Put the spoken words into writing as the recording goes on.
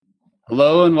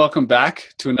Hello and welcome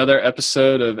back to another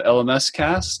episode of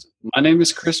LMScast. My name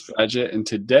is Chris Badgett, and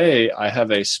today I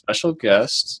have a special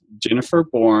guest, Jennifer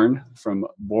Bourn from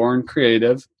Bourn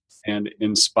Creative and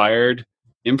Inspired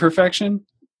Imperfection.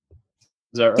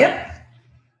 Is that right?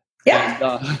 Yep.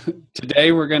 And,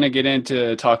 today we're going to get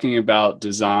into talking about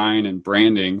design and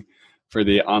branding for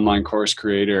the online course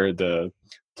creator, the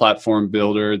platform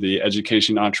builder, the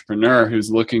education entrepreneur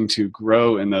who's looking to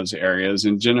grow in those areas.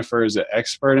 And Jennifer is an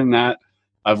expert in that.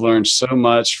 I've learned so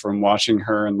much from watching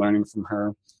her and learning from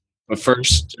her. But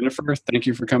first, Jennifer, thank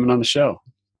you for coming on the show.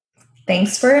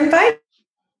 Thanks for inviting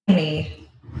me.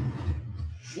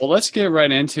 Well, let's get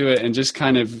right into it and just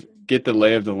kind of get the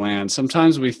lay of the land.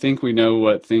 Sometimes we think we know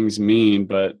what things mean,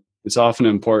 but it's often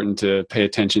important to pay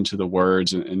attention to the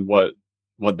words and what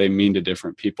they mean to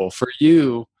different people. For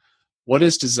you, what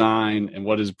is design and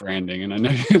what is branding? And I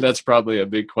know that's probably a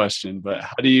big question, but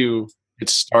how do you get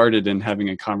started in having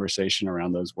a conversation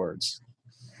around those words?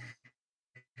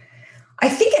 I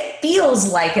think it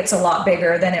feels like it's a lot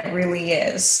bigger than it really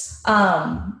is.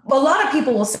 A lot of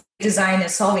people will say design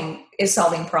is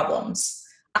solving problems.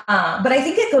 But I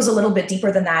think it goes a little bit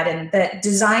deeper than that, and that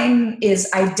design is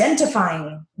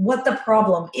identifying what the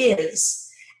problem is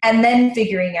and then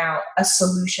figuring out a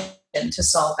solution to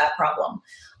solve that problem.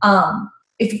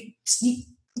 If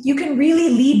you can really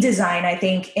lead design, I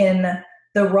think, in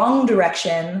the wrong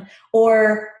direction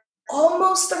or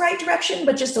almost the right direction,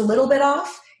 but just a little bit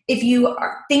off. If you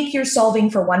think you're solving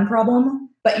for one problem,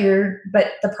 but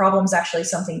the problem's actually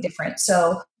something different.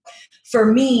 So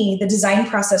for me, the design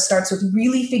process starts with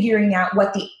really figuring out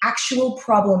what the actual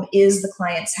problem is the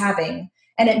client's having.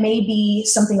 And it may be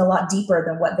something a lot deeper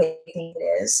than what they think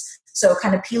it is. So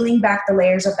kind of peeling back the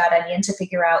layers of that onion to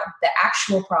figure out the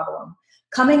actual problem,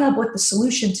 coming up with the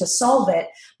solution to solve it,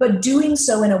 but doing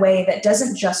so in a way that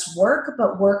doesn't just work,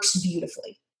 but works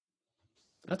beautifully.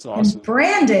 That's awesome. And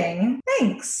branding,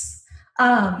 thanks.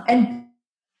 And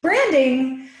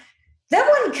branding, that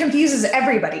one confuses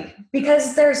everybody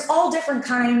because there's all different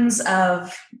kinds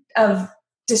of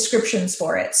descriptions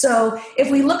for it. So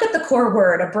if we look at the core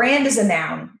word, a brand is a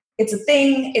noun. It's a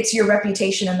thing. It's your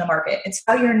reputation in the market. It's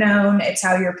how you're known. It's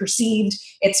how you're perceived.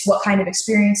 It's what kind of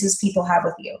experiences people have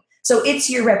with you. So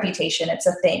it's your reputation. It's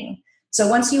a thing. So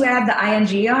once you add the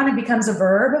ing on, it becomes a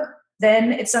verb.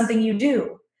 Then it's something you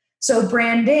do. So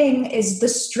branding is the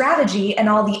strategy and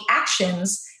all the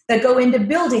actions that go into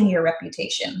building your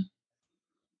reputation.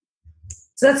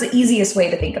 So that's the easiest way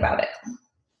to think about it.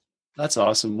 That's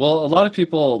awesome. Well, a lot of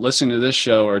people listening to this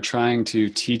show are trying to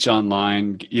teach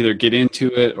online, either get into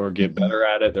it or get better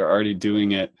at it. They're already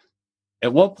doing it.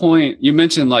 At what point, you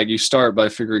mentioned like you start by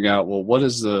figuring out, well, what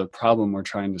is the problem we're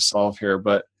trying to solve here?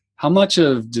 But how much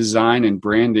of design and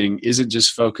branding isn't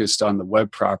just focused on the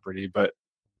web property, but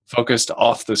focused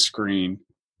off the screen?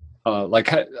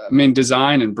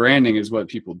 Design and branding is what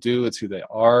people do. It's who they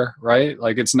are, right?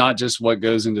 Like it's not just what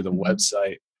goes into the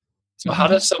website. So how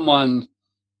does someone,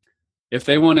 if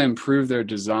they want to improve their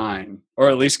design, or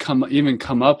at least come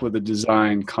up with a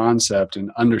design concept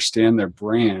and understand their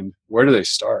brand, where do they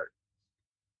start?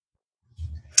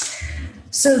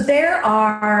 So there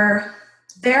are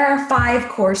 5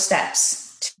 core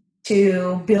steps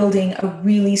to building a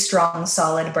really strong,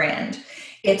 solid brand.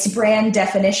 It's brand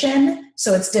definition.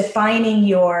 So it's defining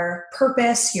your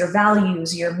purpose, your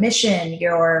values, your mission,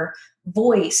 your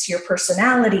voice, your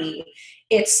personality.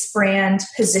 It's brand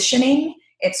positioning.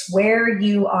 It's where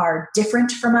you are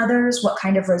different from others, what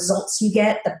kind of results you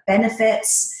get, the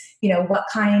benefits, what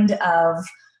kind of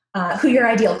who your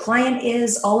ideal client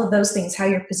is, all of those things, how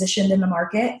you're positioned in the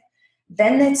market.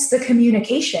 Then it's the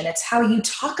communication. It's how you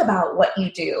talk about what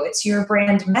you do. It's your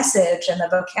brand message and the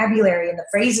vocabulary and the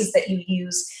phrases that you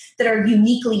use that are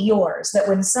uniquely yours, that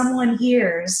when someone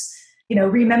hears,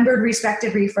 remembered,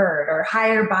 respected, referred, or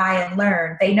hire, buy, and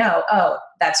learn, they know, oh,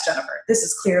 that's Jennifer. This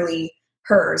is clearly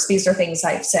hers. These are things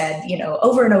I've said,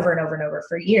 over and over and over and over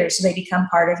for years. So they become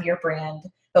part of your brand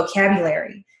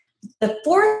vocabulary. The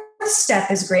 4th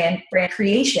step is brand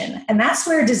creation. And that's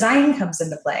where design comes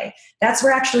into play. That's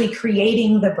where actually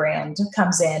creating the brand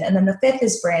comes in. And then the 5th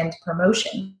is brand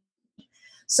promotion.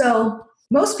 So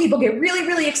most people get really,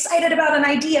 really excited about an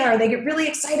idea, or they get really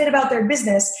excited about their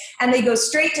business, and they go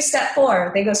straight to step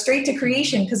 4. They go straight to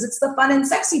creation because it's the fun and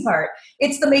sexy part.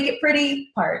 It's the make it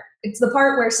pretty part. It's the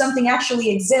part where something actually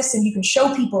exists and you can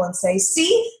show people and say,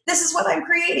 see, this is what I'm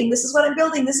creating. This is what I'm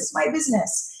building. This is my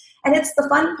business. And it's the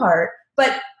fun part.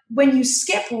 But when you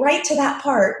skip right to that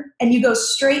part and you go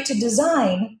straight to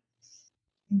design,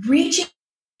 reaching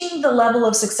the level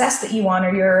of success that you want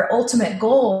or your ultimate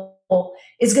goal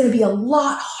is going to be a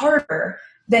lot harder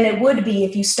than it would be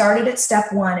if you started at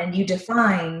step one and you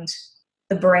defined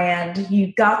the brand,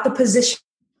 you got the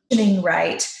positioning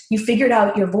right, you figured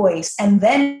out your voice, and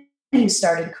then you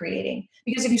started creating.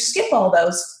 Because if you skip all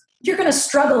those, you're going to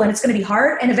struggle and it's going to be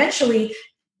hard. And eventually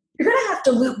you're going to have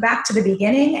to loop back to the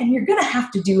beginning and you're going to have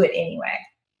to do it anyway.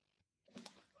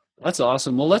 That's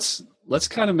awesome. Well, let's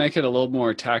kind of make it a little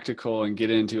more tactical and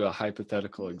get into a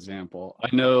hypothetical example.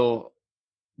 I know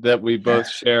that we both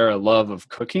share a love of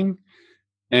cooking,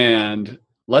 and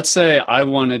let's say I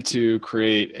wanted to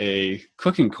create a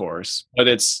cooking course, but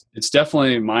it's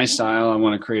definitely my style. I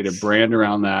want to create a brand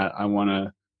around that. I want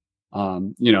to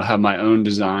have my own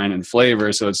design and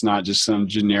flavor, so it's not just some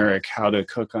generic how to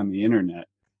cook on the internet.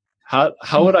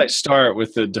 How would I start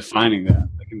with defining that,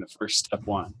 like in the first step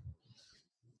one?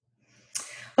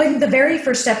 Well, I think the very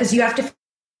first step is you have to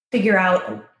figure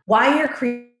out why you're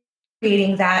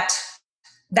creating that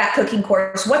cooking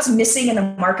course. What's missing in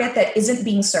the market that isn't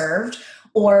being served,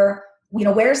 or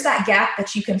where's that gap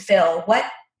that you can fill? What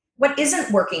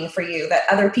isn't working for you that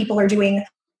other people are doing?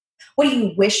 What do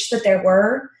you wish that there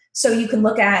were? So you can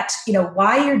look at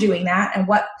why you're doing that and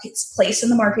what place in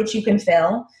the market you can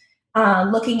fill.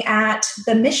 Looking at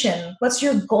the mission. What's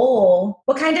your goal?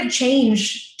 What kind of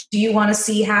change do you want to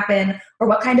see happen, or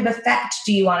what kind of effect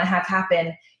do you want to have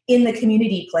happen in the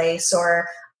community place or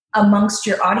amongst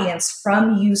your audience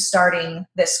from you starting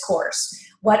this course?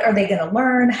 What are they going to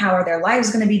learn? How are their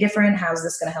lives going to be different? How is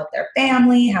this going to help their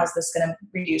family? How is this going to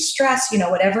reduce stress?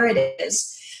 Whatever it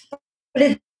is.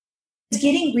 But it's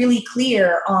getting really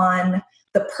clear on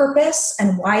the purpose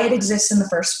and why it exists in the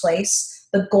first place,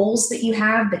 the goals that you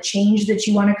have, the change that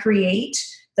you want to create,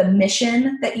 the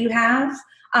mission that you have.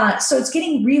 So it's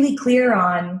getting really clear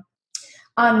on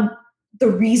the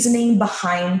reasoning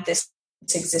behind this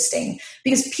existing,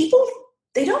 because people,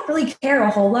 they don't really care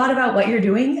a whole lot about what you're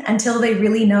doing until they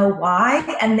really know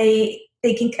why, and they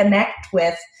can connect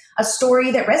with a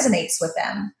story that resonates with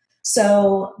them.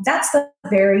 So that's the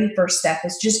very first step,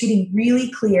 is just getting really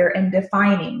clear and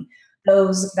defining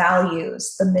those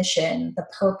values, the mission, the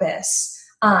purpose,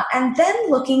 and then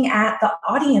looking at the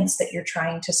audience that you're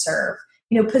trying to serve.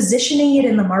 Positioning it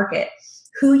in the market,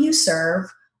 who you serve,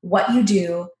 what you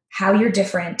do, how you're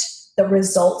different, the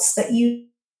results that you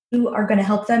are going to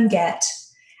help them get.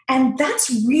 And that's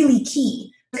really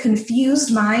key. A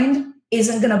confused mind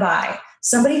isn't going to buy.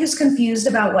 Somebody who's confused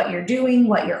about what you're doing,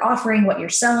 what you're offering, what you're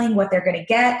selling, what they're going to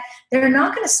get, they're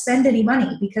not going to spend any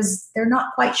money because they're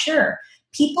not quite sure.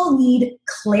 People need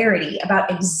clarity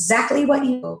about exactly what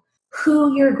you do,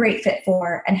 who you're a great fit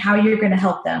for, and how you're going to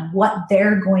help them, what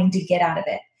they're going to get out of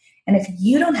it. And if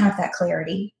you don't have that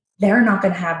clarity, they're not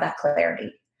going to have that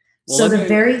clarity. Well, so the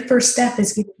very first step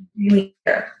is getting really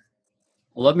clear.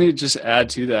 Well, let me just add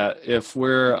to that. If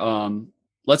we're,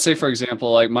 let's say, for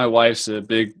example, like my wife's a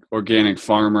big organic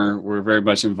farmer. We're very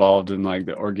much involved in like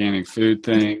the organic food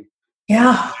thing.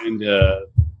 Yeah. And,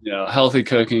 healthy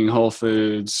cooking, whole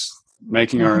foods,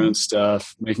 making our own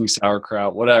stuff, making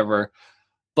sauerkraut, whatever.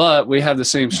 But we have the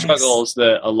same struggles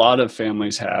that a lot of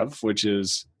families have, which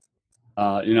is,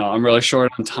 I'm really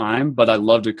short on time, but I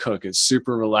love to cook. It's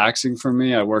super relaxing for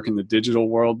me. I work in the digital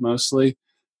world mostly,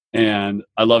 and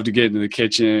I love to get into the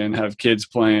kitchen, have kids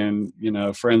playing,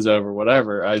 friends over,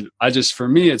 whatever. I just, for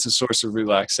me, it's a source of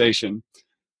relaxation.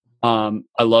 I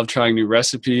love trying new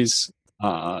recipes,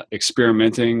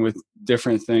 experimenting with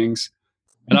different things.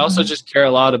 And I also just care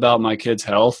a lot about my kids'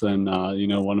 health and,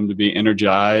 want them to be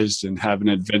energized and have an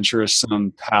adventurous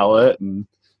palate and,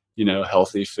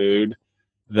 healthy food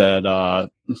that,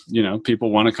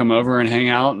 people want to come over and hang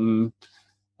out and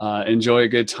enjoy a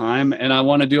good time. And I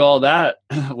want to do all that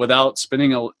without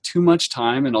spending too much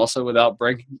time and also without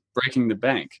breaking the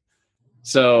bank.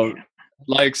 So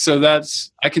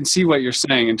that's, I can see what you're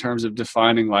saying in terms of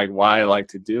defining like why I like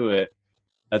to do it.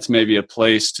 That's maybe a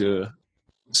place to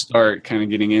start kind of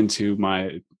getting into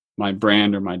my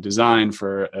brand or my design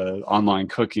for an online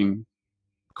cooking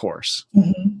course.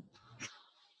 Mm-hmm.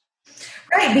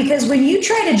 Right, because when you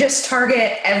try to just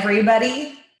target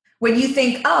everybody, when you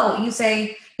think, you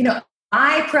say,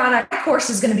 my product course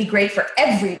is going to be great for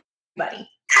everybody.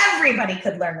 Everybody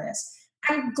could learn this.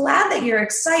 I'm glad that you're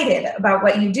excited about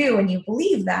what you do and you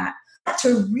believe that. But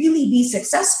to really be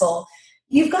successful,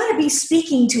 you've got to be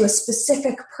speaking to a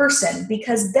specific person,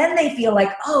 because then they feel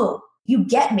like, you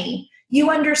get me. You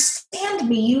understand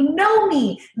me. You know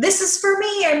me. This is for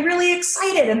me. I'm really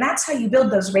excited. And that's how you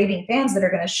build those raving fans that are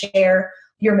going to share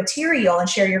your material and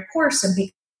share your course and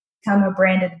become a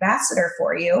brand ambassador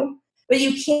for you. But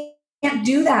you can't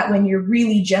do that when you're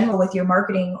really general with your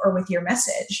marketing or with your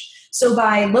message. So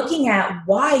by looking at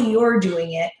why you're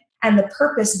doing it and the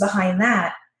purpose behind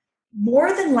that,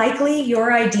 more than likely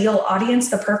your ideal audience,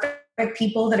 the perfect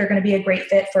people that are going to be a great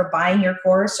fit for buying your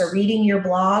course or reading your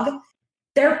blog,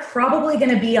 they're probably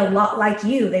going to be a lot like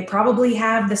you. They probably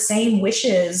have the same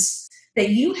wishes that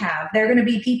you have. They're going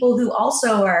to be people who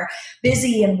also are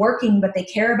busy and working, but they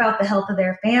care about the health of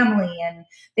their family, and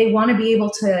they want to be able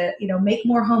to, make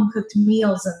more home cooked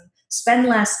meals and spend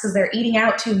less because they're eating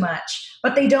out too much,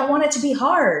 but they don't want it to be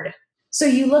hard. So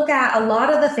you look at a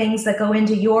lot of the things that go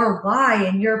into your why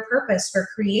and your purpose for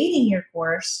creating your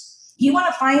course. You want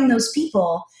to find those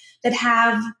people that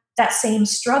have that same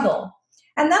struggle.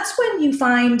 And that's when you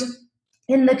find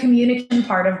in the communication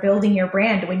part of building your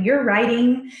brand, when you're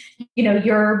writing,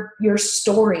 your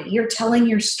story, you're telling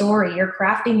your story, you're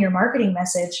crafting your marketing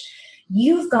message,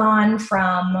 you've gone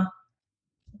from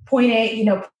point A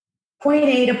to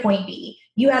point B.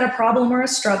 You had a problem or a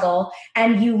struggle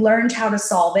and you learned how to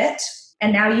solve it.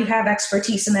 And now you have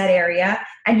expertise in that area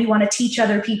and you want to teach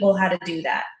other people how to do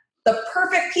that. The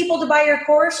perfect people to buy your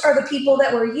course are the people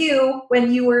that were you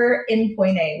when you were in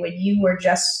point A, when you were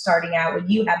just starting out, when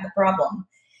you had the problem.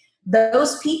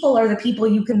 Those people are the people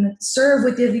you can serve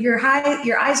with your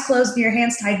eyes closed and your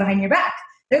hands tied behind your back.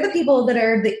 They're the people that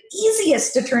are the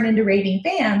easiest to turn into raving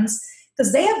fans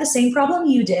because they have the same problem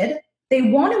you did. They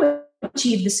want to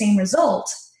achieve the same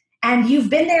result. And you've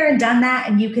been there and done that,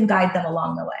 and you can guide them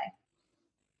along the way.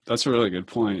 That's a really good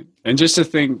point. And just to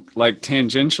think like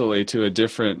tangentially to a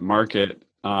different market,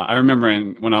 I remember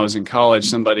when I was in college,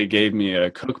 somebody gave me a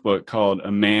cookbook called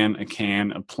A Man, a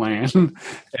Can, a Plan. And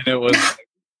it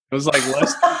was like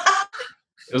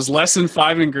less than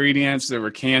 5 ingredients. There were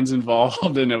cans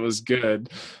involved and it was good.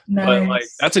 Nice. But like,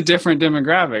 that's a different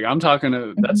demographic.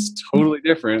 That's totally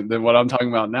different than what I'm talking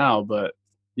about now. But,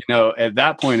 at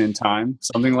that point in time,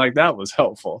 something like that was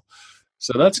helpful.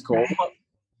 So that's cool. Right.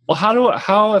 Well,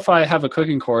 how if I have a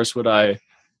cooking course, would I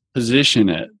position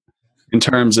it in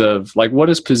terms of like, what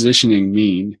does positioning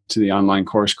mean to the online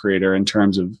course creator in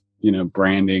terms of,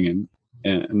 branding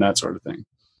and that sort of thing?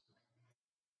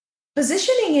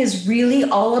 Positioning is really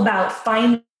all about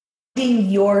finding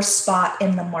your spot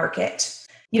in the market,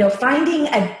 finding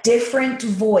a different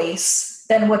voice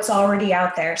than what's already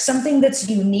out there, something that's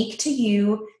unique to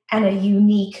you and a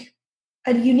unique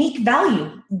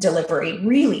value delivery,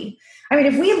 really. I mean,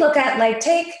 if we look at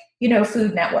take,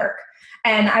 Food Network,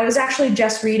 and I was actually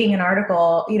just reading an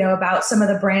article, about some of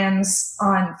the brands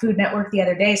on Food Network the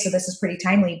other day. So this is pretty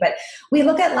timely, but we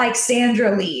look at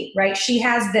Sandra Lee, right? She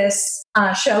has this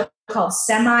show called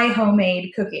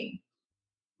Semi-Homemade Cooking.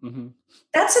 Mm-hmm.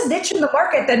 That's a niche in the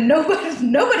market that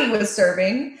nobody was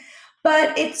serving,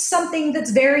 but it's something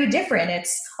that's very different.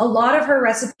 It's a lot of her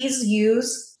recipes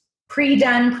use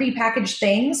pre-done, pre-packaged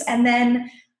things, and then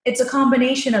it's a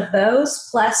combination of those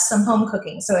plus some home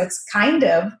cooking. So it's kind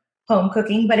of home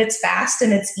cooking, but it's fast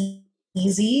and it's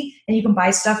easy, and you can buy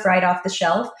stuff right off the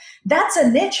shelf. That's a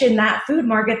niche in that food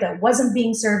market that wasn't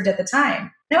being served at the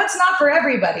time. Now, it's not for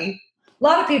everybody. A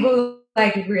lot of people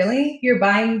really? You're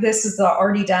buying this as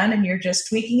already done and you're just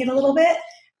tweaking it a little bit?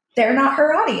 They're not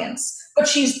her audience. But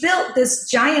she's built this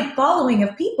giant following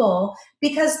of people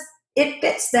because it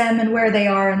fits them and where they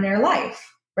are in their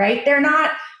life, right?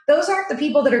 Those aren't the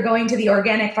people that are going to the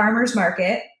organic farmers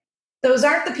market. Those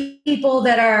aren't the people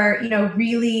that are,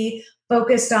 really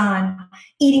focused on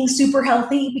eating super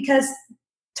healthy, because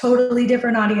totally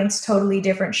different audience, totally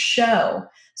different show.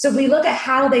 So if we look at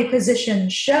how they position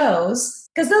shows,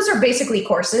 because those are basically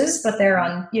courses, but they're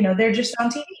on, they're just on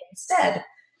TV instead.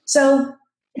 So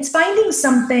it's finding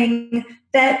something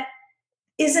that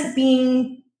isn't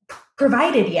being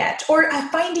provided yet, or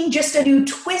finding just a new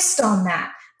twist on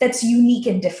that that's unique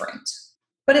and different.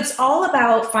 But it's all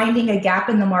about finding a gap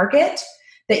in the market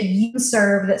that you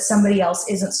serve that somebody else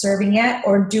isn't serving yet,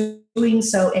 or doing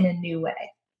so in a new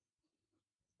way.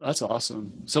 That's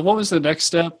awesome. So what was the next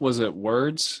step? Was it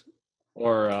words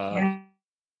or? Yeah.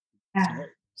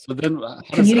 So then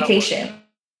communication.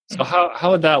 So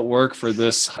how would that work for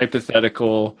this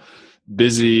hypothetical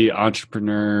busy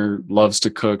entrepreneur, loves to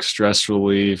cook, stress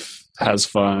relief, has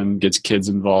fun, gets kids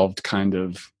involved kind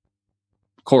of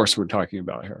course we're talking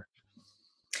about here?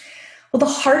 Well, the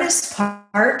hardest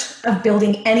part of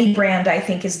building any brand, I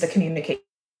think, is the communication.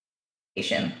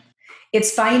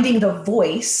 It's finding the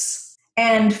voice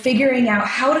and figuring out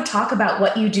how to talk about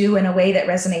what you do in a way that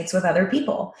resonates with other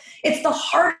people. It's the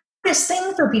hardest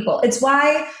thing for people. It's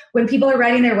why when people are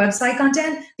writing their website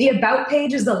content, the about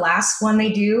page is the last one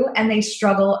they do, and they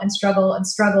struggle and struggle and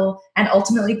struggle, and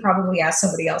ultimately probably ask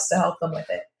somebody else to help them with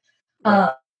it.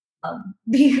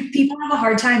 People have a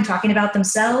hard time talking about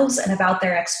themselves and about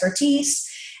their expertise,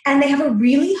 and they have a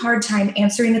really hard time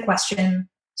answering the question,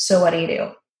 so what do you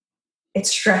do? It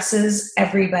stresses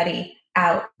everybody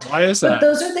out. Why is But that?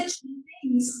 those are the key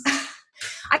things.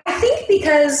 I think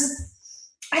because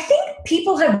I think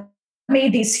people have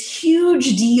made this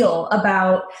huge deal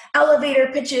about elevator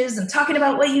pitches and talking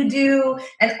about what you do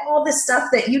and all this stuff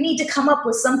that you need to come up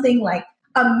with something like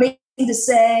amazing to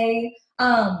say.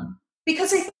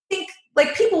 Because I think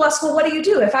like people ask, well, what do you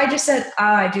do? If I just said,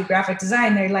 I do graphic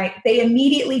design, they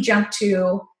immediately jump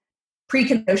to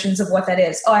preconceived notions of what that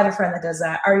is. Oh, I have a friend that does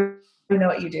that. I already know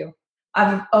what you do.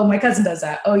 Oh, my cousin does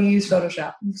that. Oh, you use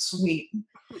Photoshop. Sweet.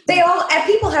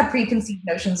 People have preconceived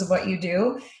notions of what you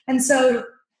do. And so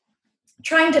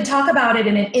trying to talk about it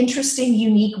in an interesting,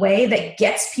 unique way that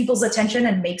gets people's attention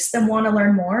and makes them want to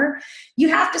learn more, you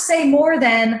have to say more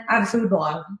than I have a food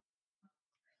blog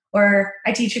or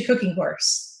I teach a cooking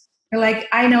course. You're like,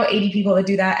 I know 80 people that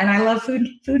do that and I love Food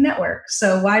Network.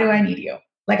 So why do I need you?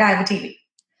 Like I have a TV.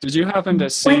 Did you happen to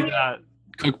see that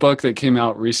cookbook that came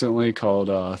out recently called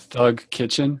Thug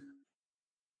Kitchen?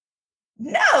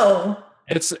 No.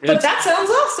 But that sounds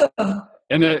awesome.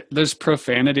 And there's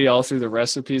profanity all through the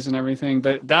recipes and everything.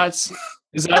 But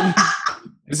is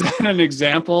that an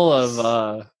example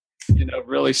of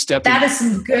really stepping? That is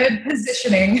some good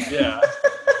positioning. Yeah.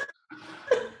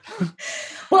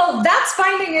 Well, that's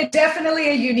finding it definitely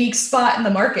a unique spot in the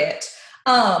market.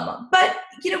 But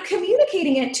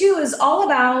communicating it too is all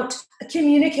about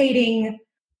communicating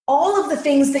all of the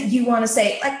things that you want to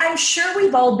say. Like I'm sure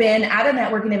we've all been at a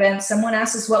networking event. Someone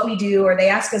asks us what we do, or they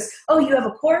ask us, "Oh, you have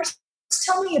a course?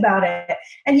 Tell me about it."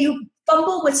 And you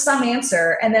fumble with some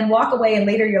answer and then walk away. And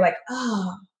later you're like,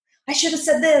 "Oh, I should have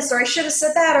said this, or I should have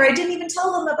said that, or I didn't even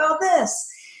tell them about this."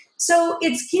 So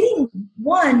it's getting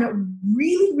one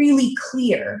really, really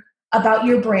clear about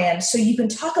your brand so you can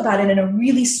talk about it in a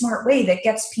really smart way that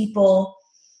gets people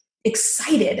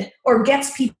excited or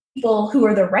gets people who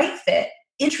are the right fit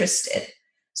interested.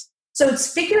 So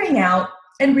it's figuring out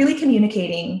and really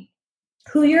communicating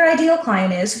who your ideal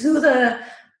client is, who the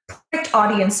perfect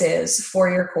audience is for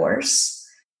your course,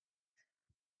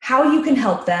 how you can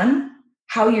help them,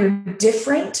 how you're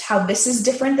different, how this is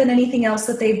different than anything else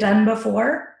that they've done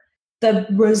before, the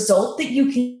result that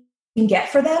you can get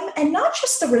for them, and not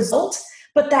just the result,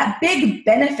 but that big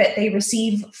benefit they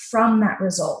receive from that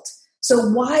result. So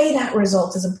why that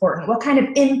result is important, what kind of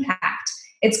impact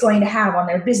it's going to have on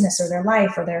their business or their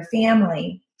life or their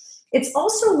family. It's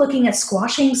also looking at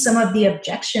squashing some of the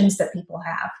objections that people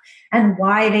have and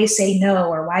why they say no,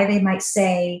 or why they might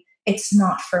say it's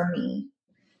not for me.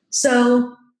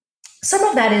 So some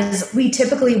of that is we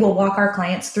typically will walk our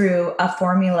clients through a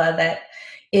formula that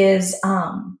is,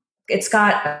 it's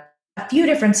got a few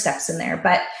different steps in there,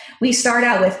 but we start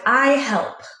out with I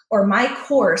help, or my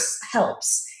course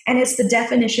helps. And it's the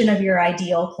definition of your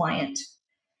ideal client.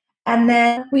 And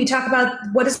then we talk about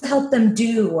what does it help them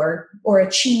do or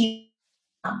achieve,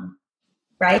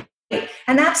 right?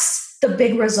 And that's the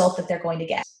big result that they're going to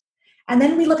get. And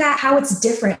then we look at how it's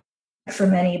different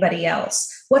from anybody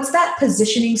else. What's that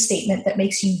positioning statement that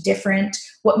makes you different?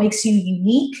 What makes you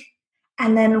unique?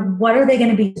 And then what are they going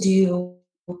to be do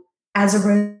as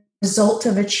a result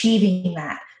of achieving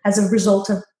that, as a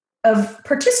result of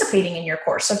participating in your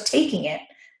course, of taking it?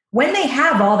 When they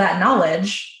have all that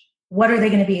knowledge, what are they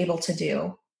going to be able to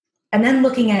do? And then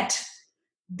looking at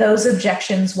those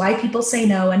objections, why people say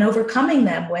no, and overcoming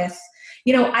them with,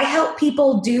 I help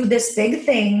people do this big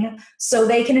thing so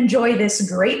they can enjoy this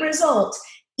great result,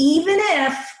 even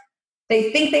if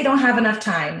they think they don't have enough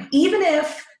time, even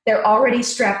if they're already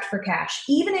strapped for cash,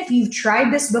 even if you've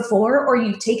tried this before or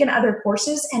you've taken other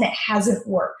courses and it hasn't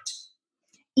worked.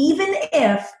 Even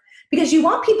if, because you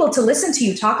want people to listen to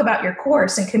you talk about your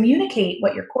course and communicate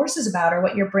what your course is about or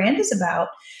what your brand is about.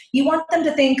 You want them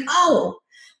to think, oh,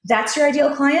 that's your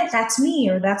ideal client, that's me,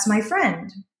 or that's my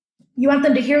friend. You want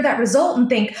them to hear that result and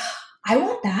think, I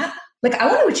want that. Like, I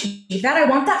want to achieve that. I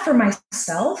want that for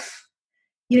myself.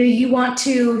 You want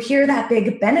to hear that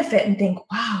big benefit and think,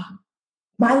 wow,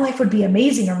 my life would be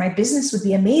amazing, or my business would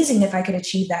be amazing if I could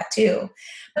achieve that too.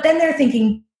 But then they're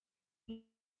thinking,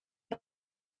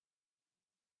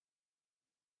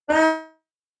 but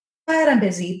I'm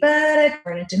busy, but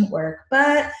it didn't work,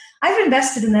 but I've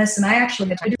invested in this and I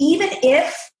actually, even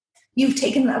if you've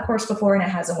taken a course before and it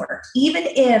hasn't worked, even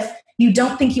if you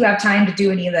don't think you have time to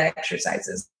do any of the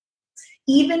exercises,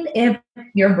 even if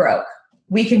you're broke,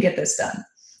 we can get this done.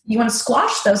 You want to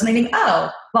squash those and they think, oh,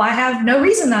 well, I have no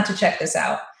reason not to check this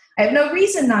out. I have no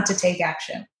reason not to take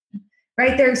action,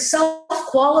 right? They're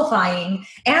self-qualifying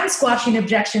and squashing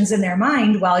objections in their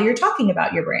mind while you're talking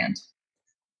about your brand.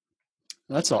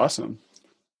 That's awesome.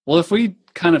 Well, if we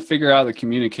kind of figure out the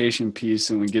communication piece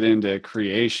and we get into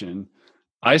creation,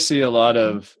 I see a lot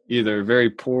of either very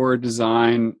poor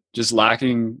design, just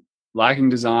lacking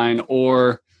design,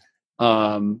 or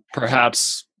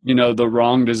perhaps the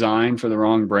wrong design for the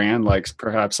wrong brand, like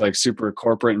perhaps like super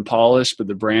corporate and polished, but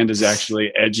the brand is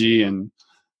actually edgy and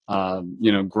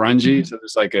grungy. So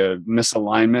there's like a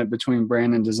misalignment between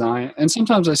brand and design. And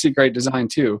sometimes I see great design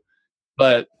too,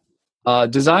 but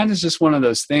design is just one of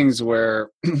those things where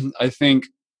I think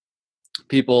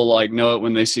people like know it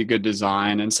when they see good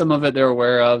design, and some of it they're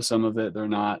aware of, some of it they're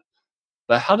not.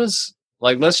 But how does,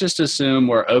 like, let's just assume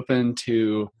we're open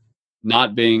to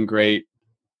not being great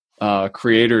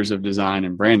creators of design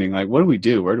and branding. Like, what do we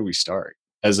do? Where do we start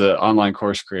as an online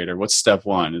course creator? What's step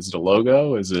one? Is it a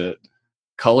logo? Is it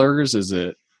colors?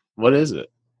 What is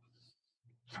it?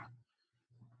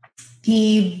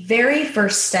 The very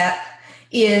first step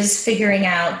is figuring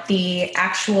out the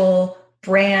actual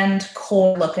brand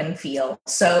core look and feel.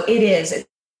 So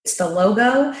it's the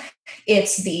logo,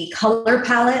 it's the color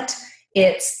palette,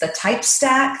 it's the type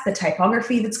stack, the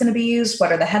typography that's going to be used,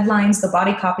 what are the headlines, the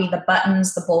body copy, the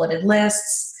buttons, the bulleted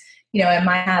lists. It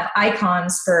might have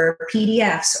icons for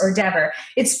PDFs or whatever.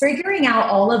 It's figuring out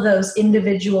all of those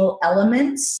individual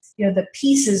elements. The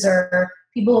pieces are,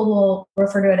 people will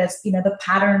refer to it as, the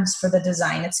patterns for the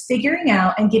design. It's figuring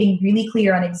out and getting really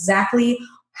clear on exactly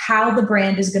how the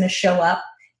brand is going to show up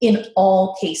in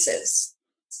all cases.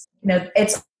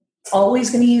 It's always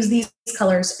going to use these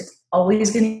colors. It's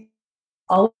always going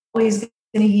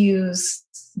to use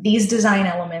these design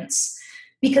elements,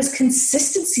 because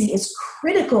consistency is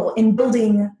critical in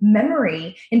building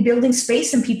memory, in building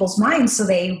space in people's minds so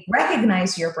they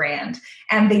recognize your brand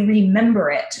and they remember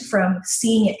it from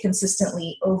seeing it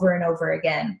consistently over and over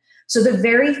again. So the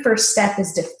very first step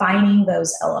is defining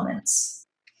those elements.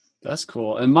 That's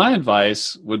cool. And my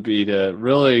advice would be to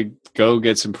really go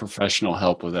get some professional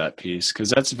help with that piece,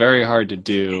 because that's very hard to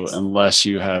do unless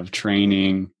you have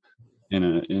training in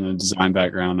a design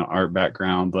background, an art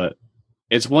background. But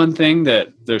it's one thing that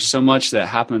there's so much that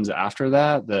happens after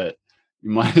that you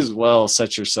might as well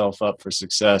set yourself up for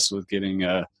success with getting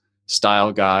a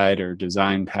style guide or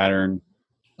design pattern,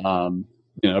 a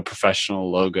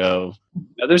professional logo.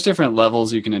 Now, there's different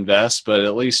levels you can invest, but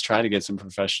at least try to get some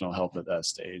professional help at that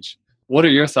stage. What are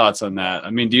your thoughts on that?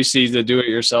 I mean, do you see the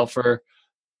do-it-yourselfer?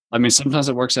 I mean, sometimes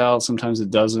it works out, sometimes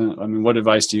it doesn't. I mean, what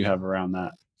advice do you have around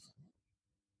that?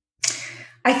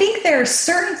 I think there are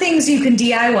certain things you can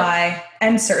DIY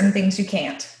and certain things you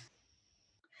can't.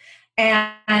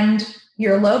 And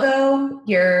your logo,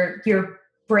 your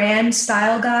brand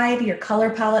style guide, your color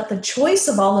palette, the choice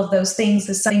of all of those things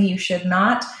is something you should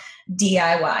not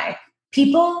DIY.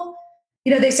 People,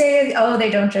 they say, oh,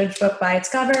 they don't judge a book by its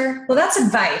cover. Well, that's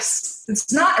advice.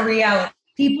 It's not a reality.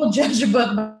 People judge a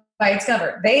book by its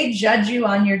cover. They judge you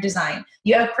on your design.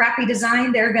 You have crappy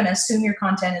design, they're going to assume your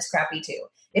content is crappy too.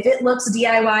 If it looks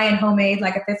DIY and homemade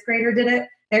like a fifth grader did it,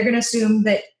 they're going to assume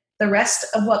that the rest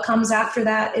of what comes after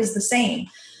that is the same.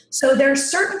 So there are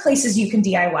certain places you can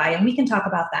DIY, and we can talk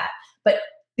about that. But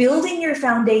building your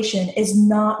foundation is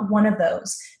not one of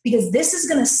those, because this is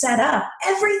going to set up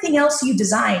everything else you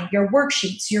design, your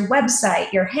worksheets, your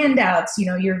website, your handouts,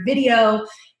 your video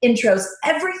intros.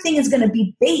 Everything is going to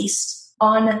be based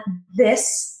on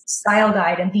this style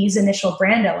guide and these initial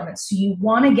brand elements. So you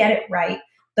want to get it right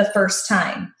the first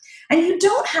time. And you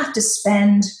don't have to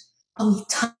spend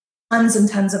tons and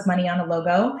tons of money on a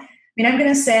logo. I mean, I'm going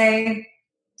to say,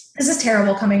 this is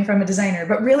terrible coming from a designer,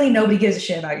 but really nobody gives a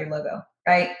shit about your logo,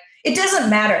 right? It doesn't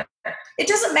matter. It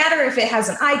doesn't matter if it has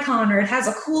an icon or it has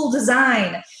a cool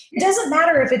design. It doesn't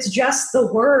matter if it's just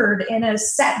the word in a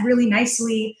set really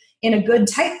nicely in a good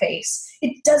typeface.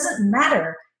 It doesn't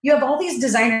matter. You have all these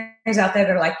designers out there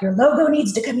that are like, your logo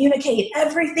needs to communicate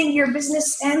everything your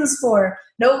business stands for.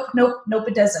 Nope,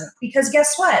 it doesn't. Because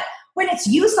guess what? When it's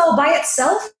used all by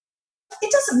itself,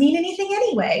 it doesn't mean anything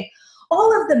anyway.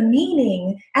 All of the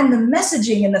meaning and the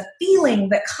messaging and the feeling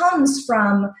that comes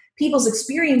from people's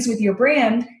experience with your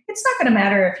brand, it's not going to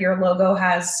matter if your logo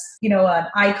has, an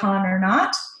icon or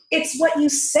not. It's what you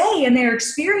say and their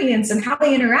experience and how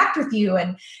they interact with you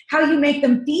and how you make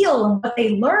them feel and what they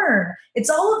learn. It's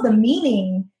all of the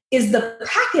meaning is the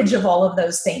package of all of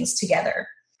those things together.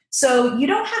 So you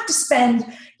don't have to spend,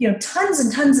 tons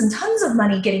and tons and tons of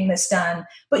money getting this done,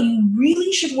 but you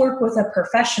really should work with a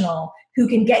professional who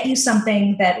can get you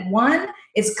something that, one,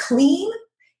 is clean,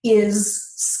 is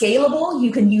scalable,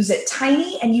 you can use it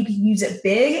tiny and you can use it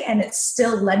big and it's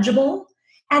still legible,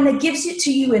 and it gives it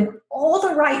to you in all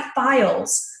the right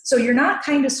files. So you're not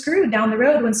kind of screwed down the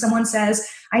road when someone says,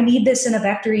 I need this in a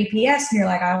vector EPS, and you're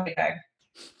like, oh, okay.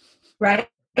 Right?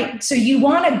 So you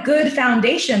want a good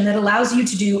foundation that allows you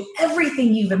to do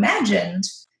everything you've imagined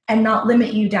and not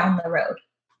limit you down the road.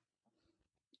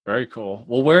 Very cool.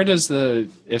 Well, where does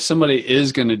if somebody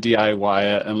is going to DIY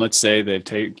it, and let's say they've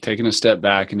taken a step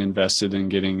back and invested in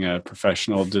getting a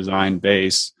professional design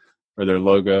base for their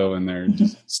logo and their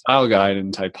style guide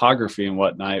and typography and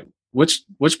whatnot, which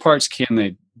parts can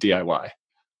they DIY?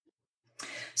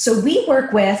 So we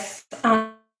work with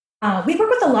a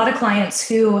lot of clients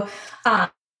who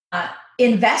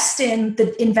invest in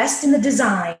the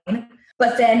design,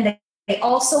 but then they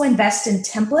also invest in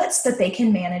templates that they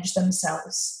can manage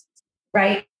themselves,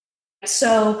 right?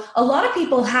 So a lot of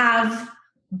people have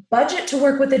budget to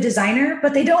work with a designer,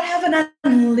 but they don't have an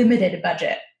unlimited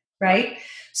budget, right?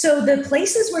 So the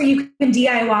places where you can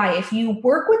DIY, if you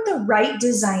work with the right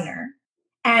designer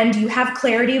and you have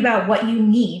clarity about what you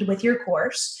need with your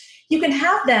course, you can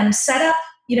have them set up,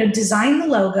 design the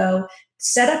logo,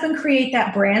 set up and create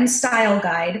that brand style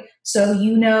guide so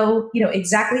you know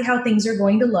exactly how things are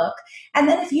going to look. And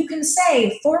then if you can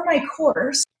say, for my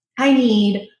course, I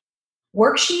need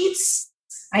worksheets,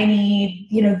 I need,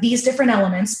 these different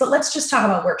elements, but let's just talk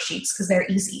about worksheets because they're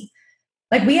easy.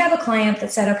 Like we have a client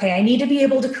that said, okay, I need to be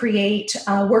able to create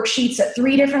worksheets at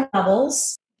 3 different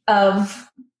levels of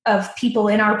people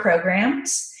in our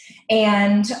programs.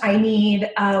 And I need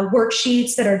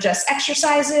worksheets that are just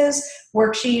exercises,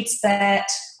 worksheets that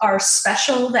are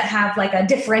special, that have like a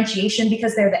differentiation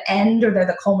because they're the end or they're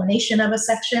the culmination of a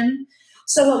section.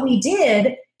 So what we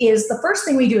did is the first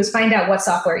thing we do is find out what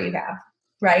software you have,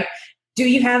 right? Do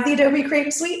you have the Adobe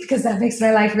Creative Suite? Because that makes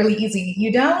my life really easy.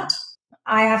 You don't?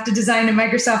 I have to design in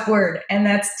Microsoft Word, and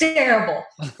that's terrible,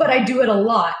 but I do it a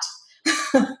lot.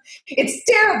 It's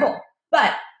terrible,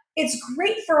 but it's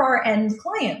great for our end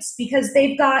clients because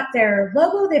they've got their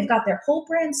logo, they've got their whole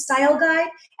brand style guide,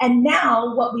 and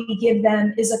now what we give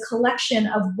them is a collection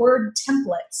of Word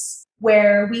templates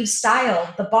where we've styled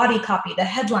the body copy, the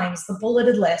headlines, the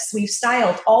bulleted lists. We've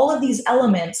styled all of these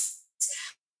elements.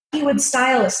 You would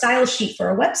style a style sheet for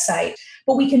a website,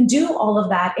 but we can do all of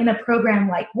that in a program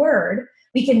like Word.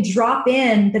 We can drop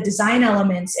in the design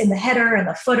elements in the header and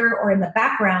the footer or in the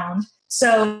background.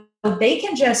 So they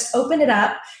can just open it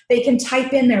up. They can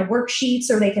type in their worksheets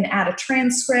or they can add a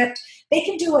transcript. They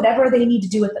can do whatever they need to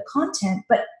do with the content,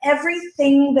 but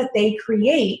everything that they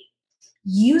create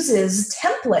uses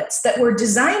templates that were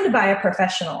designed by a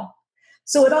professional.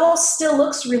 So it all still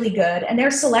looks really good, and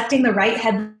they're selecting the right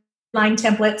headline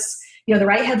templates, the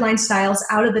right headline styles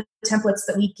out of the templates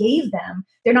that we gave them.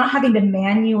 They're not having to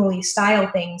manually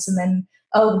style things and then,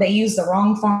 they used the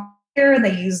wrong font here and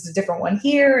they used a different one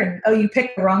here, and you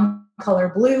picked the wrong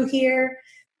color blue here.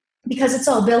 Because it's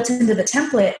all built into the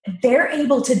template, they're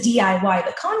able to DIY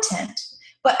the content.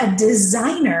 But a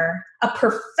designer, a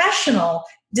professional,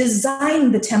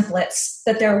 design the templates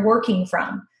that they're working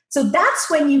from. So that's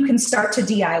when you can start to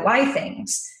DIY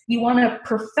things. You want a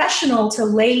professional to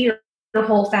lay your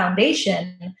whole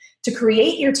foundation, to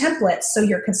create your templates so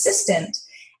you're consistent,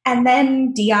 and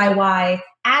then DIY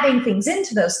adding things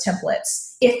into those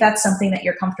templates if that's something that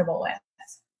you're comfortable with.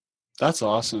 That's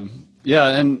awesome. Yeah,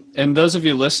 and those of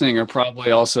you listening are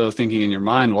probably also thinking in your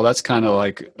mind, well, that's kind of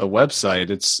like a website.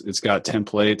 It's got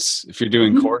templates. If you're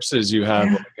doing courses, you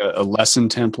have like a lesson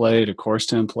template, a course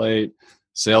template,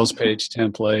 sales page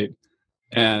template.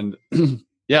 And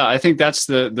yeah, I think that's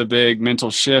the big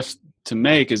mental shift to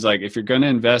make is like if you're going to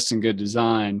invest in good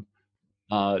design,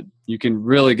 you can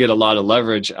really get a lot of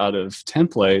leverage out of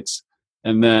templates,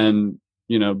 and then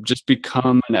just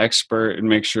become an expert and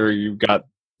make sure you've got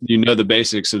the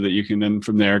basics so that you can then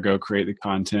from there go create the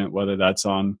content, whether that's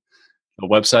on the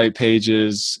website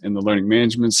pages, in the learning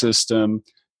management system,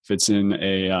 if it's in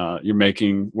you're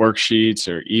making worksheets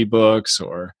or ebooks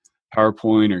or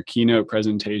PowerPoint or keynote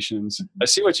presentations. I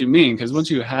see what you mean, because once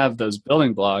you have those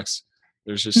building blocks,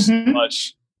 there's just so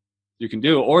much you can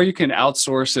do, or you can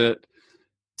outsource it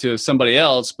to somebody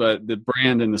else, but the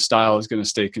brand and the style is going to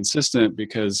stay consistent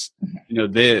because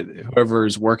whoever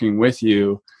is working with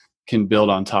you can build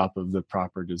on top of the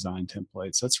proper design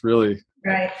templates. That's really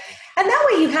right. And that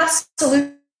way you have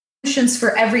solutions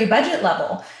for every budget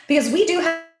level, because we do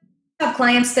have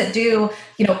clients that do,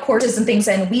 courses and things,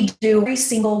 and we do every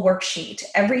single worksheet,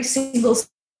 every single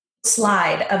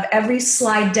slide of every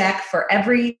slide deck for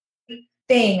everything.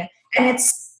 And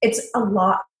it's a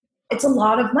lot. It's a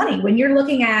lot of money when you're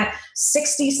looking at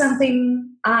 60 something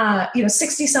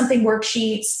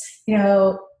worksheets,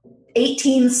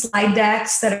 18 slide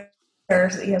decks that are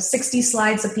 60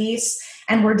 slides a piece,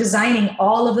 and we're designing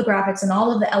all of the graphics and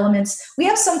all of the elements. We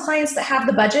have some clients that have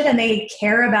the budget and they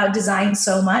care about design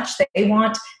so much that they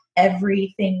want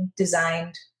everything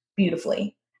designed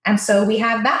beautifully. And so we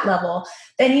have that level.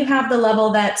 Then you have the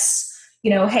level that's,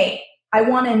 hey, I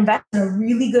want to invest in a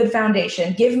really good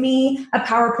foundation. Give me a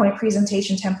PowerPoint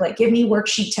presentation template. Give me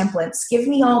worksheet templates. Give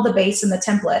me all the base and the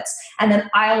templates, and then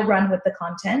I'll run with the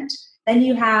content. Then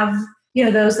you have,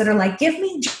 those that are like, give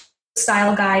me a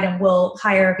style guide and we'll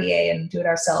hire a VA and do it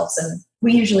ourselves. And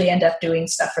we usually end up doing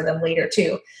stuff for them later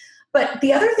too. But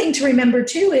the other thing to remember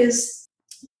too is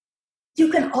you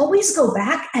can always go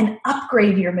back and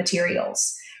upgrade your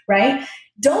materials, right?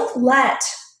 Don't let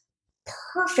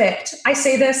perfect, I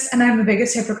say this and I'm the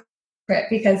biggest hypocrite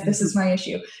because this is my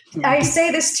issue. I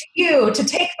say this to you to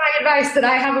take my advice that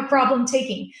I have a problem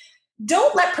taking.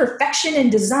 Don't let perfection in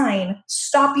design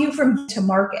stop you from to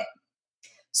market.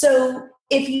 So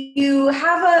if you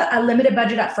have a limited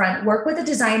budget up front, work with a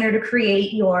designer to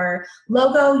create your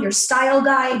logo, your style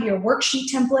guide, your worksheet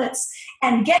templates,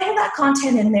 and get all that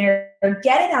content in there,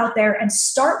 get it out there, and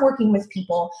start working with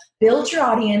people. Build your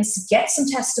audience, get some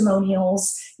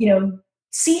testimonials,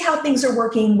 see how things are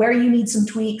working, where you need some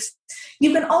tweaks.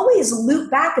 You can always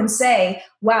loop back and say,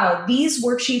 wow, these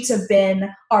worksheets have been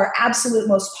our absolute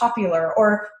most popular,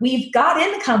 or we've got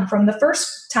income from the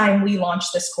first time we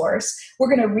launched this course. We're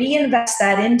going to reinvest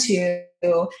that into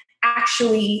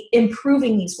actually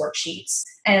improving these worksheets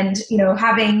and,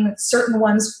 having certain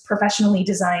ones professionally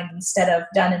designed instead of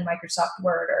done in Microsoft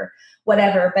Word or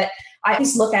whatever. But I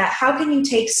always look at how can you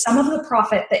take some of the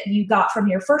profit that you got from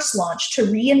your first launch to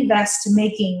reinvest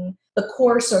making the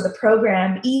course or the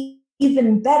program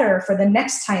even better for the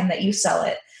next time that you sell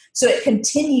it. So it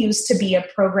continues to be a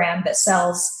program that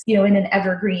sells, in an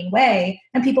evergreen way,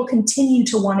 and people continue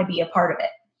to want to be a part of it.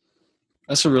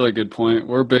 That's a really good point.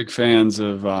 We're big fans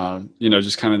of,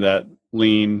 just kind of that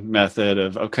lean method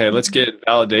of, okay, let's get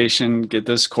validation, get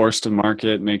this course to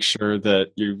market, make sure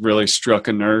that you really struck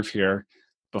a nerve here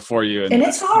before you. And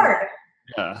it's hard.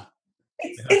 Yeah.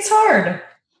 It's hard.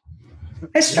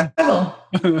 I struggle.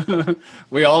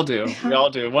 We all do. We all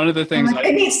do. One of the things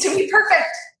it needs to be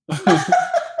perfect.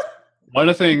 One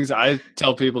of the things I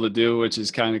tell people to do, which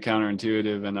is kind of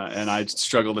counterintuitive, and I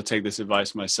struggle to take this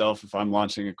advice myself if I'm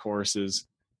launching a course, is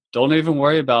don't even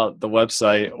worry about the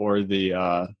website or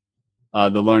the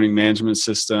learning management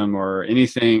system or any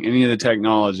of the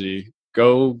technology.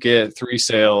 Go get 3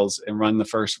 sales and run the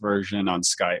first version on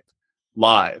Skype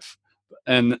live.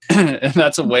 And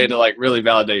that's a way to like really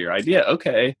validate your idea.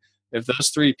 Okay, if those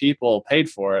 3 people paid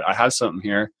for it, I have something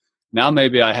here. Now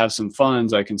maybe I have some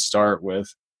funds I can start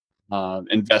with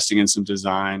investing in some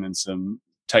design and some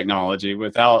technology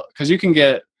because you can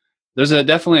get, there's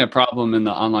definitely a problem in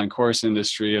the online course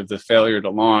industry of the failure to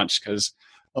launch because,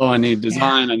 I need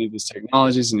design, I need these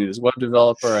technologies, I need this web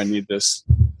developer, I need this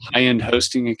high-end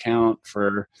hosting account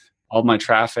for all my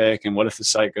traffic, and what if the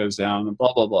site goes down, and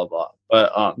blah, blah, blah, blah.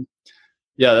 But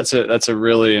that's a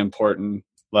really important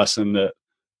lesson that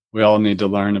we all need to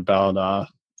learn about,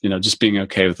 just being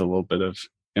okay with a little bit of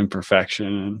imperfection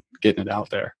and getting it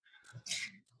out there.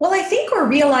 Well, I think we're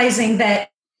realizing that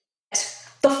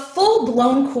the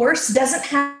full-blown course doesn't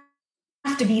have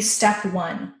to be step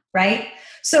 1, right?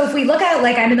 So if we look at,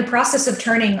 like, I'm in the process of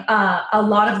turning a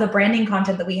lot of the branding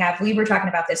content that we were talking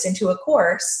about this, into a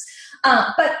course.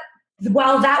 But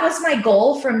while that was my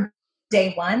goal from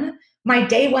day one, my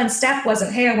day 1 step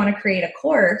wasn't, hey, I want to create a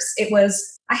course. It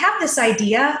was, I have this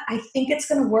idea. I think it's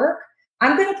going to work.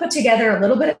 I'm going to put together a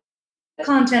little bit of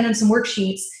content and some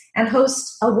worksheets and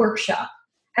host a workshop.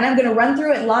 And I'm going to run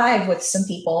through it live with some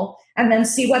people and then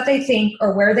see what they think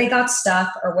or where they got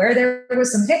stuck or where there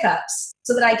was some hiccups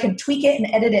so that I can tweak it and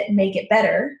edit it and make it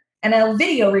better. And I'll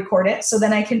video record it so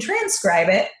then I can transcribe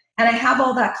it. And I have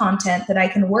all that content that I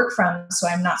can work from so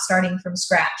I'm not starting from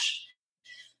scratch.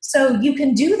 So you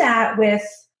can do that with,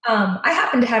 I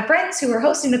happen to have friends who were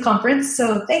hosting the conference,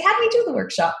 so they had me do the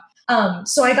workshop.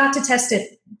 So I got to test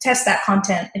that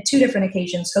content at 2 different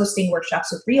occasions, hosting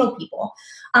workshops with real people.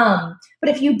 But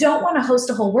if you don't want to host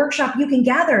a whole workshop, you can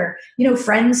gather,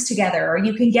 friends together, or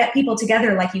you can get people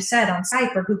together, like you said, on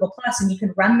Skype or Google+, and you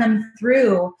can run them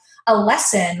through a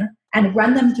lesson and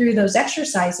run them through those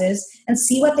exercises and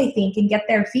see what they think and get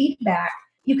their feedback.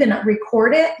 You can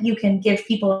record it. You can give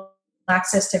people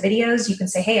access to videos. You can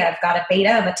say, hey, I've got a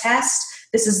beta of a test.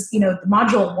 This is,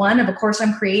 module 1 of a course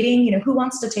I'm creating. Who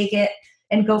wants to take it,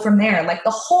 and go from there. Like,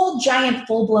 the whole giant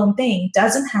full-blown thing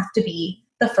doesn't have to be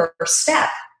the first step.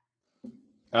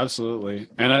 Absolutely.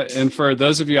 And for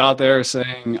those of you out there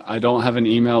saying, I don't have an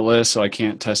email list, so I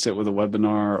can't test it with a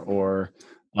webinar or,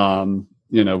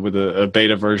 with a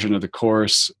beta version of the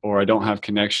course, or I don't have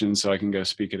connections so I can go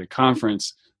speak at a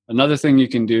conference. Another thing you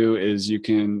can do is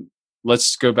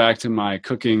let's go back to my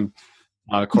cooking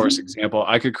course example,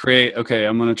 I could create, okay,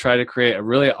 I'm going to try to create a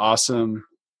really awesome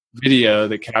video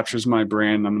that captures my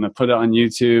brand. I'm going to put it on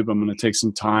YouTube. I'm going to take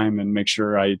some time and make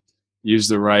sure I use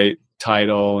the right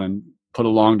title and put a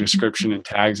long description and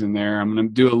tags in there. I'm going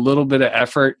to do a little bit of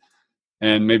effort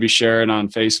and maybe share it on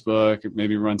Facebook,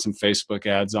 maybe run some Facebook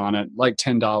ads on it, like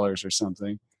 $10 or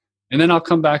something. And then I'll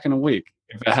come back in a week.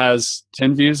 If it has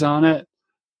 10 views on it,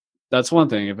 that's one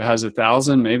thing. If it has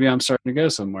 1,000, maybe I'm starting to go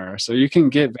somewhere. So you can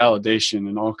get validation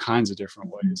in all kinds of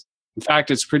different ways. In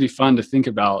fact, it's pretty fun to think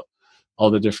about all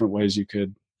the different ways you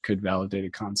could validate a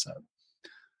concept.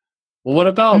 Well, what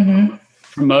about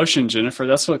promotion, Jennifer?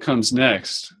 That's what comes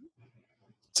next.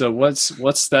 So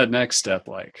what's that next step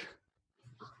like?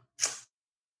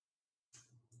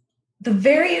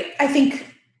 I think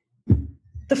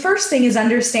the first thing is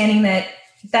understanding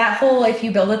that whole, if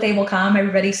you build it, they will come.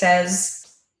 Everybody says,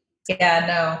 yeah,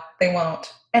 no, they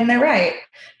won't. And they're right.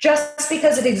 Just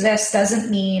because it exists doesn't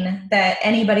mean that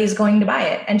anybody's going to buy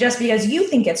it. And just because you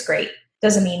think it's great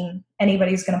doesn't mean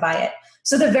anybody's going to buy it.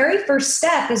 So the very first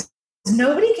step is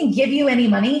nobody can give you any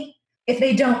money if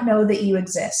they don't know that you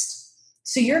exist.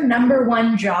 So your number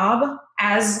one job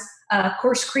as a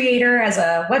course creator, as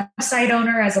a website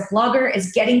owner, as a blogger,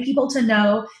 is getting people to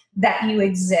know that you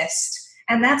exist.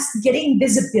 And that's getting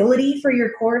visibility for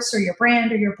your course or your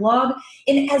brand or your blog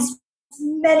in as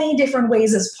many different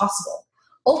ways as possible.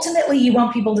 Ultimately, you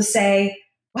want people to say,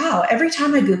 wow, every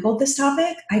time I Googled this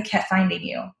topic, I kept finding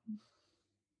you.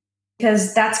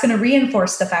 Because that's going to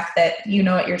reinforce the fact that you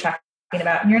know what you're talking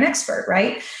about and you're an expert,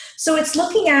 right? So it's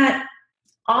looking at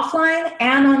offline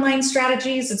and online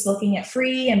strategies. It's looking at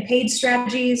free and paid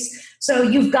strategies. So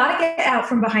you've got to get out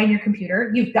from behind your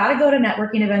computer. You've got to go to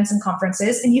networking events and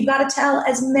conferences, and you've got to tell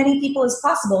as many people as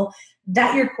possible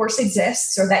that your course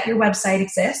exists or that your website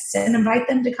exists and invite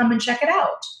them to come and check it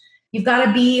out. You've got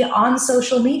to be on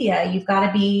social media. You've got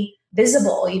to be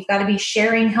visible. You've got to be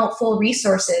sharing helpful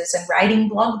resources and writing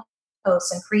blog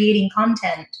posts and creating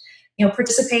content.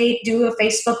 Participate, do a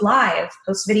Facebook Live,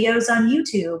 post videos on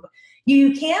YouTube.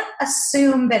 You can't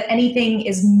assume that anything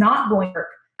is not going to work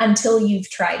until you've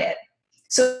tried it.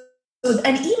 So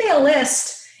an email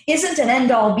list isn't an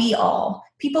end-all be-all.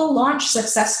 People launch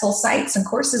successful sites and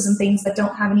courses and things that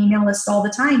don't have an email list all the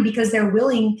time because they're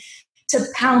willing to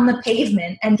pound the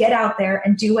pavement and get out there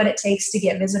and do what it takes to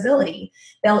get visibility.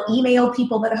 They'll email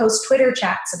people that host Twitter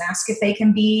chats and ask if they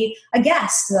can be a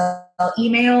guest. They'll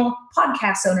email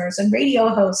podcast owners and radio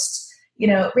hosts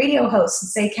and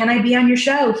say, can I be on your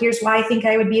show? Here's why I think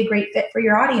I would be a great fit for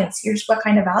your audience. Here's what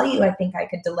kind of value I think I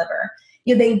could deliver.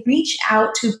 They reach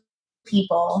out to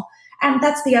people. And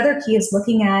that's the other key, is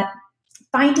looking at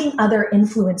finding other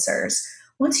influencers.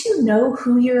 Once you know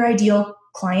who your ideal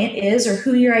client is or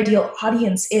who your ideal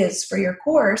audience is for your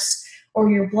course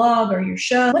or your blog or your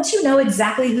show, once you know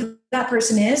exactly who that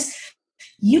person is,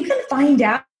 you can find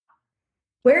out,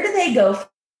 where do they go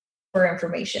for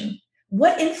information?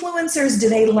 What influencers do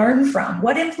they learn from?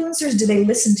 What influencers do they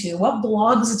listen to? What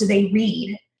blogs do they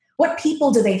read? What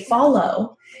people do they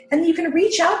follow? And you can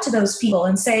reach out to those people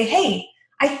and say, hey,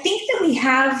 I think that we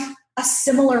have a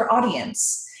similar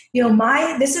audience.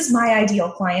 This is my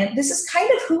ideal client. This is kind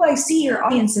of who I see your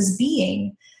audience as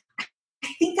being. I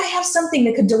think I have something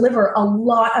that could deliver a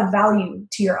lot of value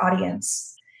to your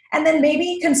audience. And then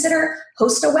maybe consider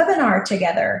host a webinar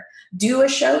together, do a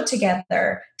show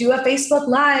together, do a Facebook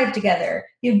Live together,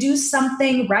 do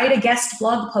something, write a guest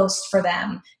blog post for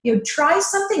them, try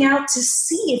something out to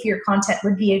see if your content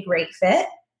would be a great fit.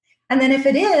 And then if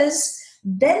it is,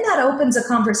 then that opens a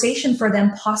conversation for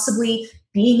them possibly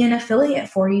being an affiliate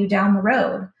for you down the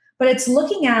road. But it's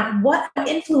looking at what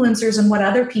influencers and what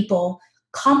other people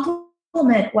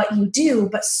complement what you do,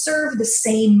 but serve the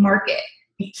same market.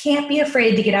 You can't be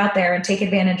afraid to get out there and take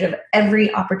advantage of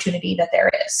every opportunity that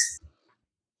there is.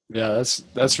 Yeah,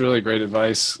 that's really great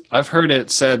advice. I've heard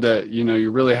it said that, you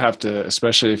really have to,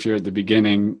 especially if you're at the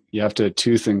beginning, you have to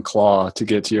tooth and claw to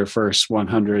get to your first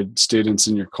 100 students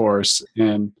in your course.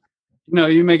 And,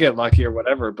 you may get lucky or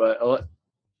whatever, but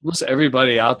almost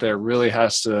everybody out there really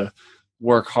has to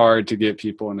work hard to get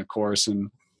people in the course.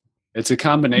 And it's a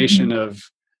combination of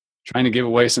trying to give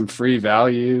away some free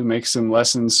value, make some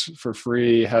lessons for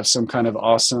free, have some kind of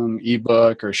awesome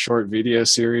ebook or short video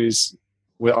series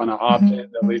on an opt-in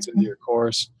that leads into your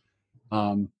course.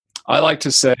 I like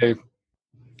to say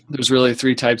there's really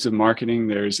three types of marketing.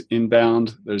 There's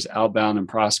inbound, there's outbound, and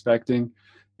prospecting.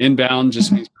 Inbound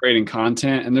just means creating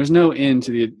content, and there's no end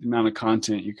to the amount of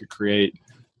content you could create.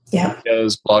 Yeah.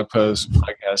 Videos, blog posts,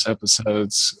 podcast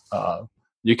episodes,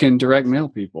 You can direct mail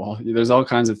people. There's all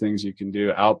kinds of things you can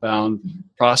do. Outbound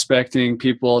prospecting,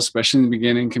 people, especially in the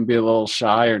beginning, can be a little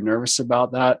shy or nervous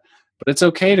about that. But it's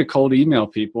okay to cold email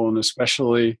people, and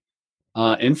especially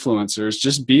influencers.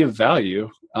 Just be of value.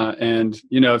 And,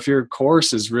 if your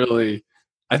course is really,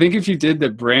 I think if you did the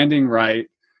branding right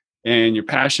and you're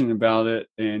passionate about it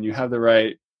and you have the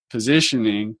right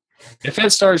positioning, if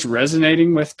it starts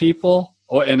resonating with people,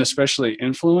 and especially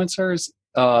influencers,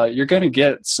 you're going to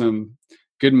get some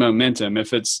good momentum.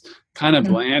 If it's kind of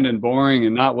bland and boring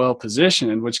and not well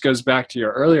positioned, which goes back to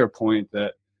your earlier point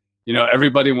that,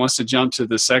 everybody wants to jump to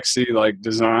the sexy like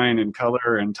design and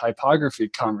color and typography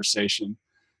conversation.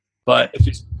 But if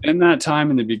you spend that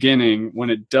time in the beginning, when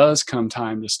it does come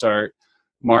time to start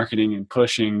marketing and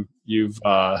pushing, your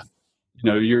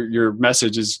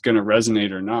message is going to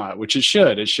resonate or not, which it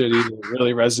should. It should either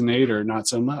really resonate or not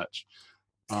so much.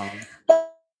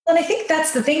 And I think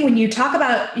that's the thing when you talk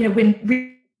about,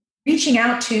 when reaching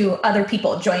out to other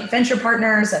people, joint venture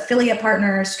partners, affiliate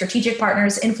partners, strategic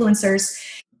partners, influencers,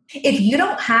 if you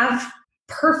don't have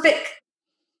perfect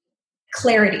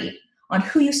clarity on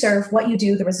who you serve, what you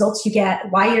do, the results you get,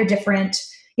 why you're different,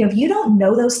 if you don't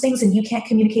know those things and you can't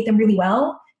communicate them really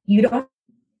well, you don't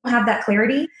have that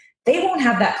clarity, they won't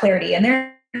have that clarity. And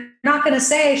they're not going to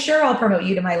say, sure, I'll promote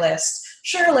you to my list.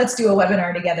 Sure, let's do a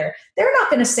webinar together. They're not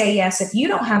going to say yes if you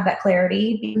don't have that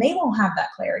clarity, and they won't have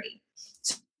that clarity.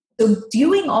 So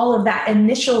doing all of that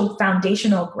initial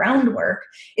foundational groundwork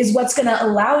is what's going to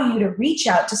allow you to reach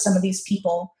out to some of these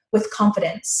people with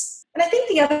confidence. And I think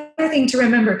the other thing to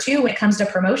remember too when it comes to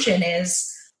promotion is,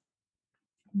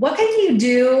 what can you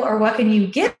do or what can you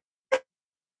give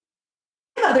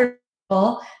other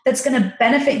people that's going to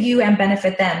benefit you and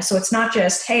benefit them? So it's not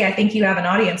just, hey, I think you have an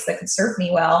audience that could serve me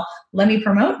well, let me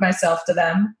promote myself to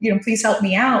them, please help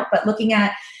me out. But looking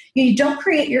at, you don't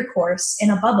create your course in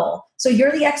a bubble. So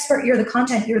you're the expert, you're the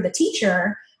content, you're the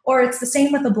teacher, or it's the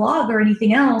same with a blog or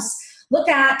anything else. Look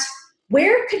at,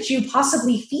 where could you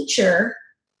possibly feature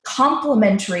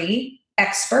complementary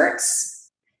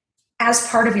experts as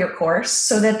part of your course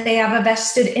so that they have a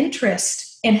vested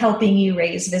interest in helping you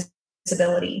raise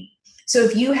visibility. So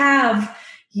if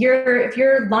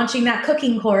you're launching that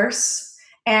cooking course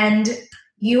and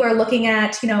you are looking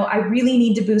at, I really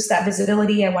need to boost that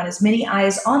visibility, I want as many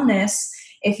eyes on this.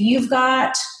 If you've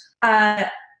got a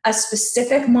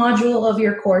specific module of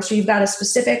your course, or you've got a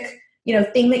specific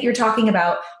thing that you're talking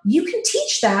about, you can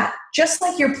teach that just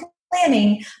like you're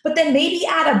planning, but then maybe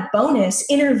add a bonus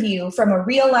interview from a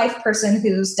real life person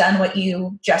who's done what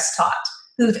you just taught,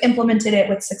 who've implemented it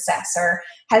with success or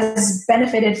has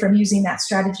benefited from using that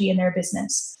strategy in their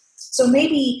business. So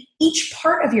maybe each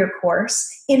part of your course,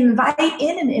 invite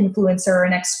in an influencer or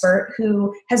an expert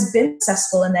who has been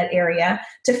successful in that area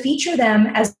to feature them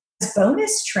as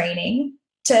bonus training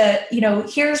to,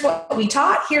 here's what we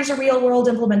taught, here's a real world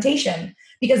implementation.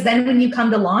 Because then when you come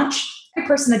to launch, every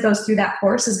person that goes through that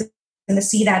course is going to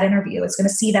see that interview. It's going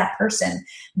to see that person.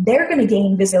 They're going to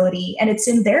gain visibility, and it's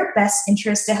in their best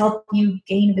interest to help you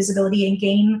gain visibility and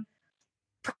gain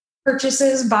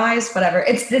purchases, buys, whatever.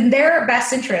 It's in their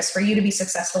best interest for you to be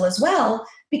successful as well,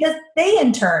 because they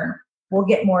in turn will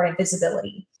get more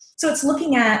visibility. So it's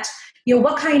looking at,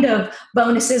 what kind of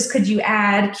bonuses could you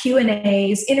add,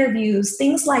 Q&As, interviews,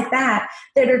 things like that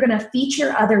are going to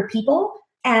feature other people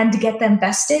and get them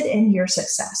vested in your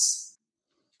success.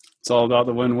 It's all about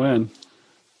the win-win.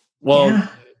 Well, yeah.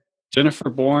 Jennifer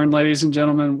Bourn, ladies and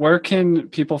gentlemen, where can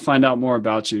people find out more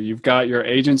about you? You've got your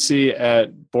agency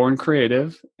at Bourn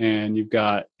Creative, and you've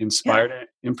got Inspired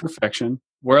Imperfection.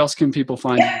 Where else can people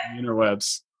find you on the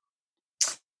interwebs?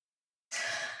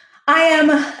 I am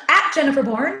at Jennifer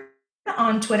Bourn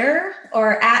on Twitter,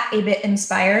 or at A Bit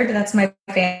Inspired. That's my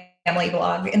family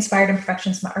blog. Inspired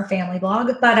Imperfection's our family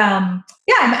blog. But I'm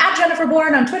at Jennifer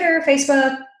Bourn on Twitter,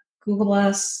 Facebook, Google+,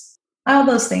 all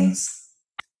those things.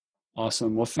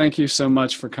 Awesome. Well, thank you so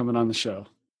much for coming on the show.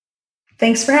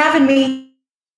 Thanks for having me.